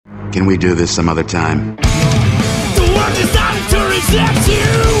Can we do this some other time? The world decided to reject you.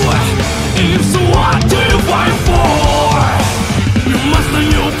 If so, what do you fight for? You must know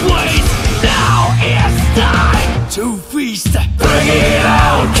your place. Now it's time to feast. Bring it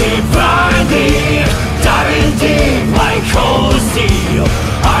out, keep finding. Diving deep like cold steel.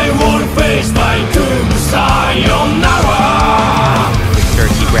 I won't face my doom, sayonara.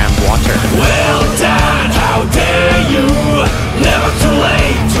 Dirty brown water. Well done, how dare you? Never too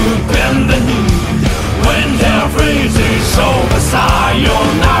late to bend the knee. When hell freezes over,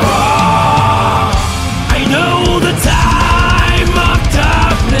 sayonara. I know the time of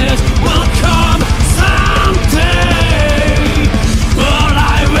darkness will come someday, but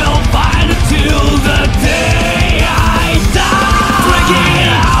I will fight it till the day I die.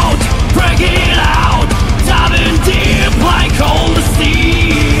 Break it out, diving deep like cold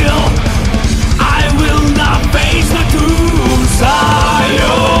steel. I will not face my doom,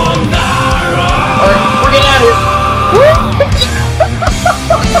 sayonara. Alright, we're getting out of here.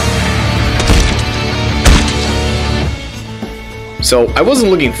 So, I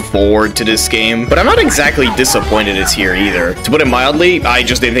wasn't looking forward to this game, but I'm not exactly disappointed it's here either. To put it mildly, I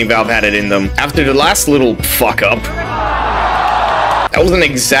just didn't think Valve had it in them. After the last little fuck-up, I wasn't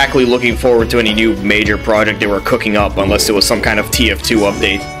exactly looking forward to any new major project they were cooking up, unless it was some kind of TF2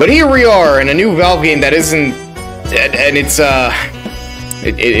 update. But here we are, in a new Valve game that isn't... and it's,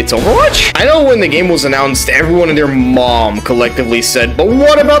 It's Overwatch? I know when the game was announced, everyone and their mom collectively said, but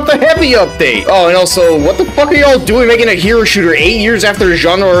what about the heavy update? Oh, and also, what the fuck are y'all doing making a hero shooter 8 years after the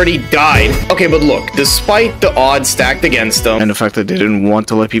genre already died? Okay, but look, despite the odds stacked against them, and the fact that they didn't want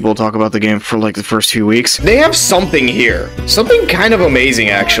to let people talk about the game for like the first few weeks, they have something here. Something kind of amazing,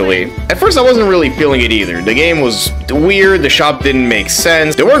 actually. At first, I wasn't really feeling it either. The game was weird, the shop didn't make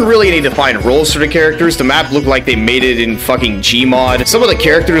sense, there weren't really any defined roles for the characters, the map looked like they made it in fucking Gmod, some of the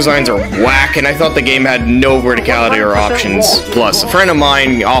character designs are whack, and I thought the game had no verticality or options. Plus, a friend of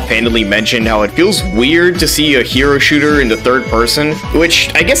mine offhandedly mentioned how it feels weird to see a hero shooter in the third person, which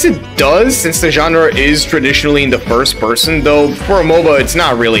I guess it does since the genre is traditionally in the first person, though for a MOBA it's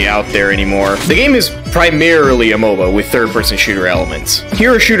not really out there anymore. The game is primarily a MOBA with third-person shooter elements.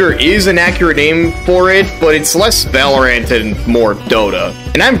 Hero shooter is an accurate name for it, but it's less Valorant and more Dota.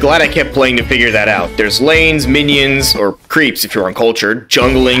 And I'm glad I kept playing to figure that out. There's lanes, minions, or creeps if you're uncultured,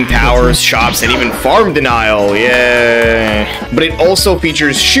 jungling, towers, shops, and even farm denial, yeah. But it also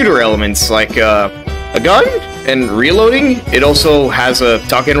features shooter elements like a gun and reloading. It also has a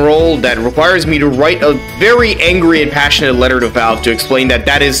tuck and roll that requires me to write a very angry and passionate letter to Valve to explain that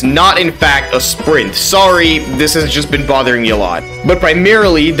that is not in fact a sprint. Sorry, this has just been bothering me a lot. But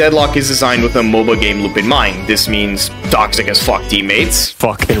primarily, Deadlock is designed with a MOBA game loop in mind. This means toxic as fuck teammates.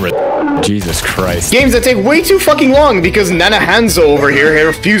 Jesus Christ. Games that take way too fucking long because Nana Hanzo over here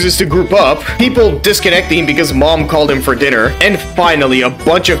refuses to group up. People disconnecting because mom called him for dinner. And finally, a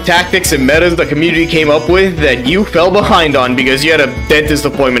bunch of tactics and metas the community came up with that you fell behind on because you had a dentist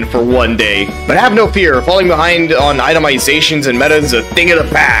appointment for one day. But have no fear, falling behind on itemizations and metas is a thing of the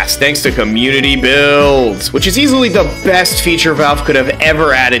past thanks to community builds, which is easily the best feature Valve could have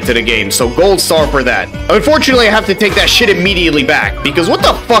ever added to the game, so gold star for that. Unfortunately, I have to take that shit immediately back, because what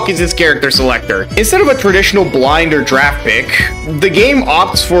the fuck is this character selector? Instead of a traditional blind or draft pick, the game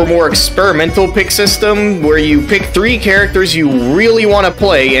opts for a more experimental pick system, where you pick 3 characters you really want to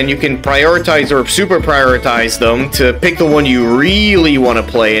play, and you can prioritize or super prioritize them to pick the one you really want to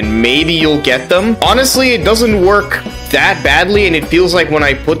play, and maybe you'll get them. Honestly, it doesn't work that badly, and it feels like when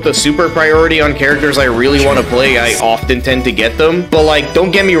I put the super priority on characters I really want to play, I often tend to get them. But like,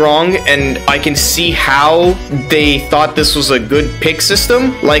 don't get me wrong, and I can see how they thought this was a good pick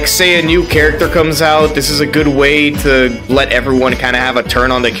system. Like, say a new character comes out, this is a good way to let everyone kind of have a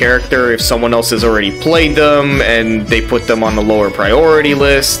turn on the character if someone else has already played them and they put them on the lower priority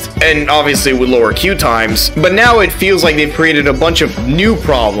list, and obviously with lower queue times. But now it feels like they've created a bunch of new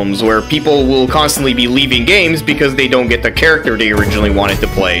problems where people will constantly be leaving games because they don't get the character they originally wanted to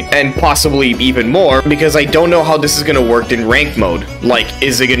play, and possibly even more because I don't know how this is going to work in ranked mode. Like,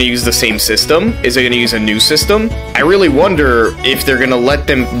 is it going to use the same system? Is it going to use a new system? I really wonder if they're going to let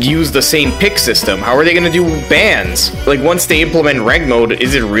them use the same pick system. How are they going to do bans? Like, once they implement ranked mode,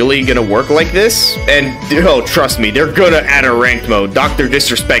 is it really going to work like this? And, oh, trust me, they're going to add a ranked mode. Dr.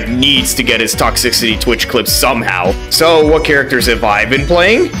 Disrespect needs to get his toxicity Twitch clips somehow. So, what characters have I been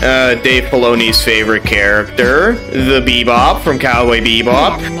playing? Dave Filoni's favorite character, the Bebop from Cowboy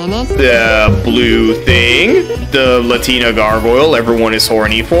Bebop, the blue thing, the Latina gargoyle everyone is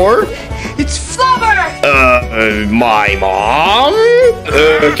horny for. It's Flubber! My mom?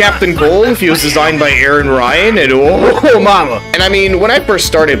 Captain Cold, he was designed by Aaron Ryan, and oh, mama. And I mean, when I first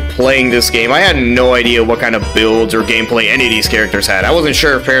started playing this game, I had no idea what kind of builds or gameplay any of these characters had. I wasn't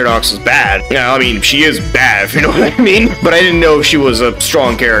sure if Paradox was bad. Yeah, I mean, she is bad, if you know what I mean? But I didn't know if she was a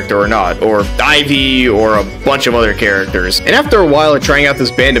strong character or not, or Ivy, or a bunch of other characters. And after a while of trying out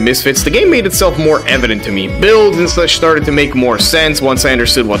this band of misfits, the game made itself more evident to me. Builds and such started to make more sense once I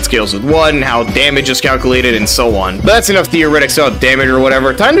understood what scales with what, and how damage is calculated, and so on. But that's enough theoretics about damage or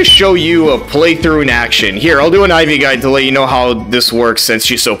whatever. Time to show you a playthrough in action. Here, I'll do an Ivy guide to let you know how this works since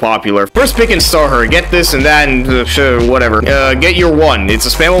she's so popular. First, pick and star her. Get this and that and whatever. Get your one. It's a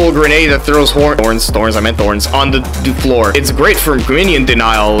spammable grenade that throws thorns on the floor. It's great for minion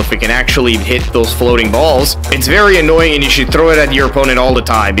denial if it can actually hit those floating balls. It's very annoying and you should throw it at your opponent all the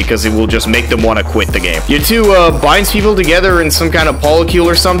time because it will just make them want to quit the game. Your two binds people together in some kind of polycule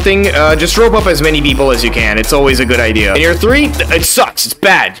or something. Just rope up as many people as you can. It's always a good idea. And your three, it sucks. It's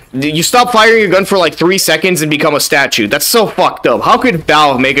bad. You stop firing your gun for like 3 seconds and become a statue. That's so fucked up. How could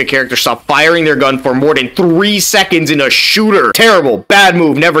Valve make a character stop firing their gun for more than 3 seconds in a shooter? Terrible. Bad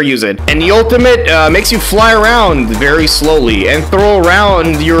move. Never use it. And the ultimate makes you fly around very slowly and throw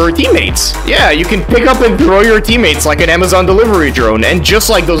around your teammates. Yeah, you can pick up and throw your teammates like an Amazon delivery drone. And just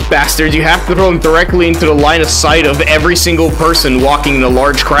like those bastards, you have to throw them directly into the line of sight of every single person walking in a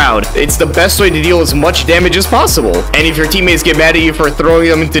large crowd. It's the best way to deal as much damage as possible. And if your teammates get mad at you for throwing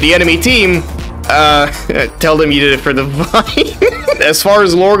them into the enemy team, tell them you did it for the Vine. As far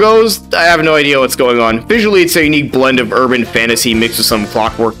as lore goes, I have no idea what's going on. Visually, it's a unique blend of urban fantasy mixed with some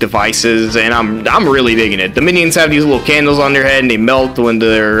clockwork devices, and I'm really digging it. The minions have these little candles on their head, and they melt when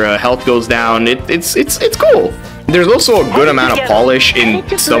their health goes down. It's cool. There's also a good amount of polish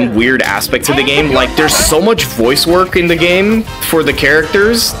in some weird aspects of the game. Like, there's so much voice work in the game for the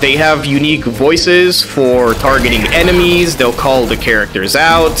characters. They have unique voices for targeting enemies. They'll call the characters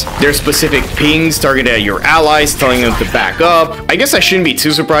out. There's specific pings targeted at your allies, telling them to back up. I guess I shouldn't be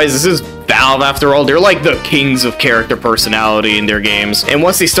too surprised. This is Valve, after all. They're like the kings of character personality in their games. And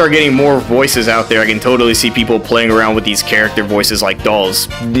once they start getting more voices out there, I can totally see people playing around with these character voices like dolls.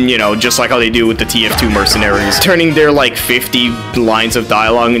 You know, just like how they do with the TF2 mercenaries. Turning their like 50 lines of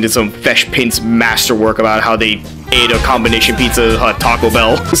dialogue into some Fesh Pint's masterwork about how they ate a combination Pizza Hut Taco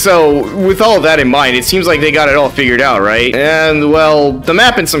Bell. So, with all of that in mind, it seems like they got it all figured out, right? And, well, the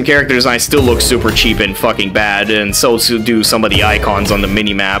map and some character design still look super cheap and fucking bad, and so do some of the icons on the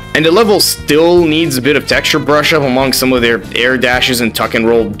mini-map. And the level still needs a bit of texture brush up among some of their air dashes and tuck and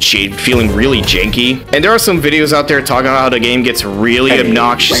roll feeling really janky. And there are some videos out there talking about how the game gets really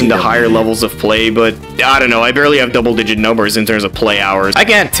obnoxious in the higher levels of play, but I don't know, I barely have double-digit numbers in terms of play hours. I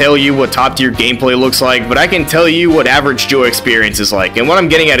can't tell you what top-tier gameplay looks like, but I can tell you what average Joe experience is like, and what I'm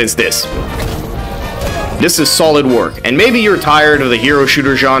getting at is this. This is solid work, and maybe you're tired of the hero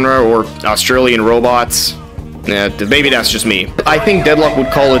shooter genre or Australian robots. Maybe that's just me. I think Deadlock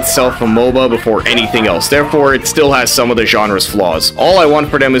would call itself a MOBA before anything else, therefore it still has some of the genre's flaws. All I want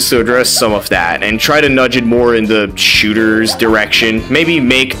for them is to address some of that, and try to nudge it more in the shooter's direction. Maybe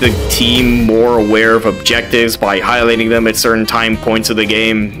make the team more aware of objectives by highlighting them at certain time points of the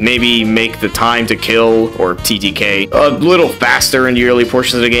game. Maybe make the time to kill, or TTK, a little faster in the early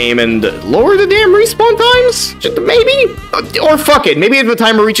portions of the game, and lower the damn respawn times? Just maybe? Or fuck it, maybe if the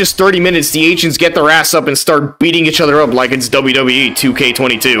timer reaches 30 minutes, the agents get their ass up and start beating each other up like it's WWE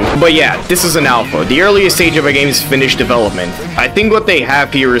 2K22. But yeah, this is an alpha. The earliest stage of a game's finished development. I think what they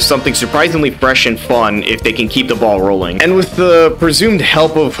have here is something surprisingly fresh and fun if they can keep the ball rolling. And with the presumed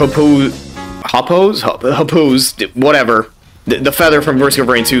help of whatever, the Feather from Vertigo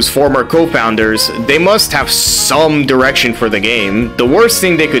Brain 2's former co-founders, they must have some direction for the game. The worst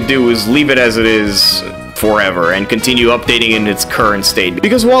thing they could do is leave it as it is forever and continue updating in its current state.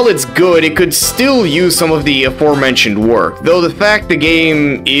 Because while it's good, it could still use some of the aforementioned work. Though the fact the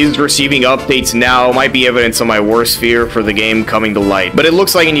game is receiving updates now might be evidence of my worst fear for the game coming to light. But it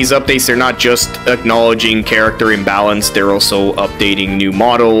looks like in these updates they're not just acknowledging character imbalance, they're also updating new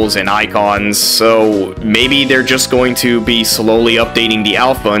models and icons, so maybe they're just going to be slowly updating the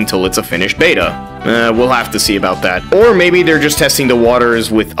alpha until it's a finished beta. We'll have to see about that. Or maybe they're just testing the waters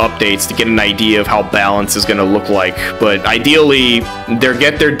with updates to get an idea of how balance is going to look like. But ideally, they'll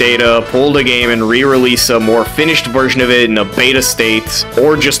get their data, pull the game, and re-release a more finished version of it in a beta state,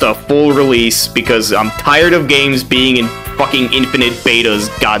 or just a full release, because I'm tired of games being in fucking infinite betas,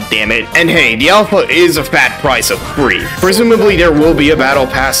 goddammit. And hey, the alpha is a fat price of free. Presumably there will be a battle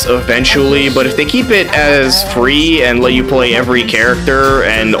pass eventually, but if they keep it as free and let you play every character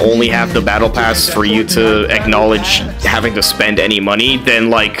and only have the battle pass for you to acknowledge having to spend any money,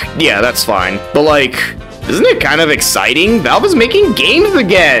 then like, yeah, that's fine. But like, isn't it kind of exciting? Valve is making games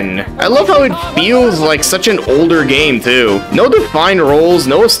again! I love how it feels like such an older game, too. No defined roles,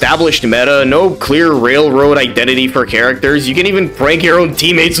 no established meta, no clear railroad identity for characters. You can even prank your own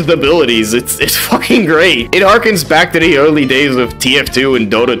teammates with abilities. It's fucking great. It harkens back to the early days of TF2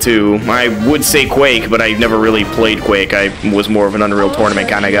 and Dota 2. I would say Quake, but I never really played Quake. I was more of an Unreal Tournament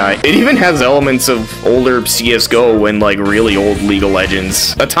kind of guy. It even has elements of older CSGO and like really old League of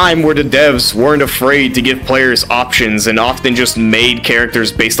Legends. A time where the devs weren't afraid to give players options and often just made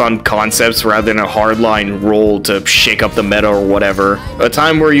characters based on concepts rather than a hardline role to shake up the meta or whatever. A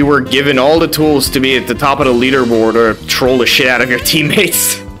time where you were given all the tools to be at the top of the leaderboard or troll the shit out of your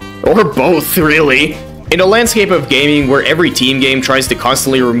teammates. Or both, really. In a landscape of gaming where every team game tries to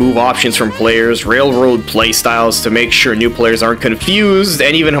constantly remove options from players, railroad playstyles to make sure new players aren't confused,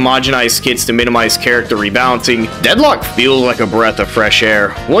 and even homogenize kits to minimize character rebalancing, Deadlock feels like a breath of fresh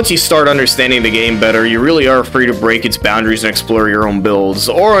air. Once you start understanding the game better, you really are free to break its boundaries and explore your own builds,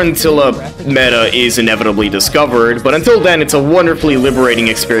 or until a meta is inevitably discovered, but until then it's a wonderfully liberating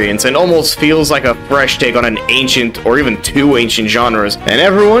experience and almost feels like a fresh take on an ancient or even two ancient genres. And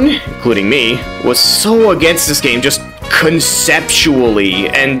everyone, including me, was so against this game just conceptually,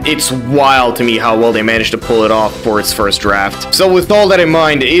 and it's wild to me how well they managed to pull it off for its first draft. So with all that in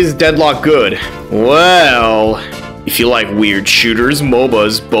mind, is Deadlock good? Well, if you like weird shooters,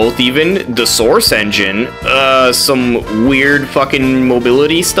 MOBAs, both even, the Source engine, some weird fucking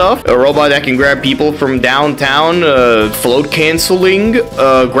mobility stuff, a robot that can grab people from downtown, float canceling,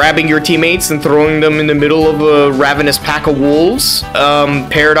 grabbing your teammates and throwing them in the middle of a ravenous pack of wolves,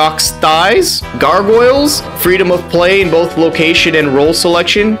 paradox thighs, gargoyles, freedom of play in both location and role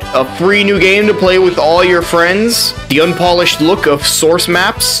selection, a free new game to play with all your friends, the unpolished look of Source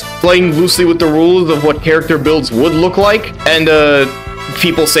maps, playing loosely with the rules of what character builds would look like, and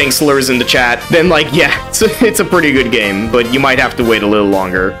people saying slurs in the chat, then like, yeah, it's a pretty good game, but you might have to wait a little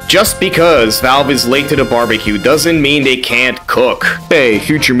longer. Just because Valve is late to the barbecue doesn't mean they can't cook. Hey,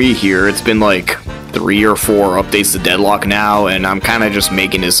 future me here, it's been like 3 or 4 updates to Deadlock now, and I'm kind of just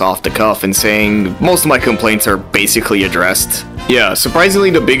making this off the cuff and saying most of my complaints are basically addressed. Yeah, surprisingly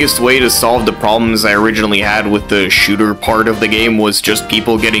the biggest way to solve the problems I originally had with the shooter part of the game was just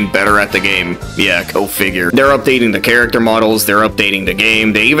people getting better at the game. Yeah, go figure. They're updating the character models, they're updating the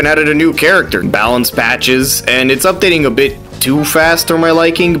game, they even added a new character, balance patches, and it's updating a bit too fast for my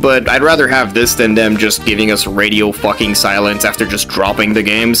liking, but I'd rather have this than them just giving us radio fucking silence after just dropping the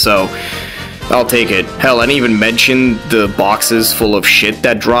game, so I'll take it. Hell, I didn't even mention the boxes full of shit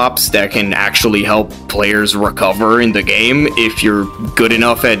that drops that can actually help players recover in the game if you're good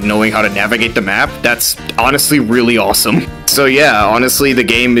enough at knowing how to navigate the map. That's honestly really awesome. So yeah, honestly, the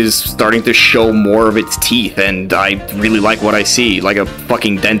game is starting to show more of its teeth, and I really like what I see, like a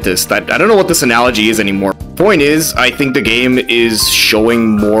fucking dentist. I don't know what this analogy is anymore. Point is, I think the game is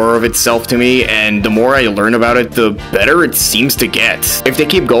showing more of itself to me, and the more I learn about it, the better it seems to get. If they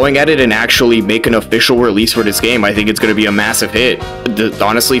keep going at it and actually make an official release for this game, I think it's going to be a massive hit.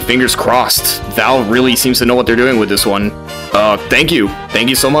 Honestly, fingers crossed. Valve really seems to know what they're doing with this one. Thank you. Thank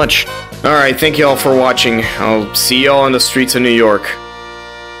you so much. Alright, thank you all for watching. I'll see y'all on the streets of New York.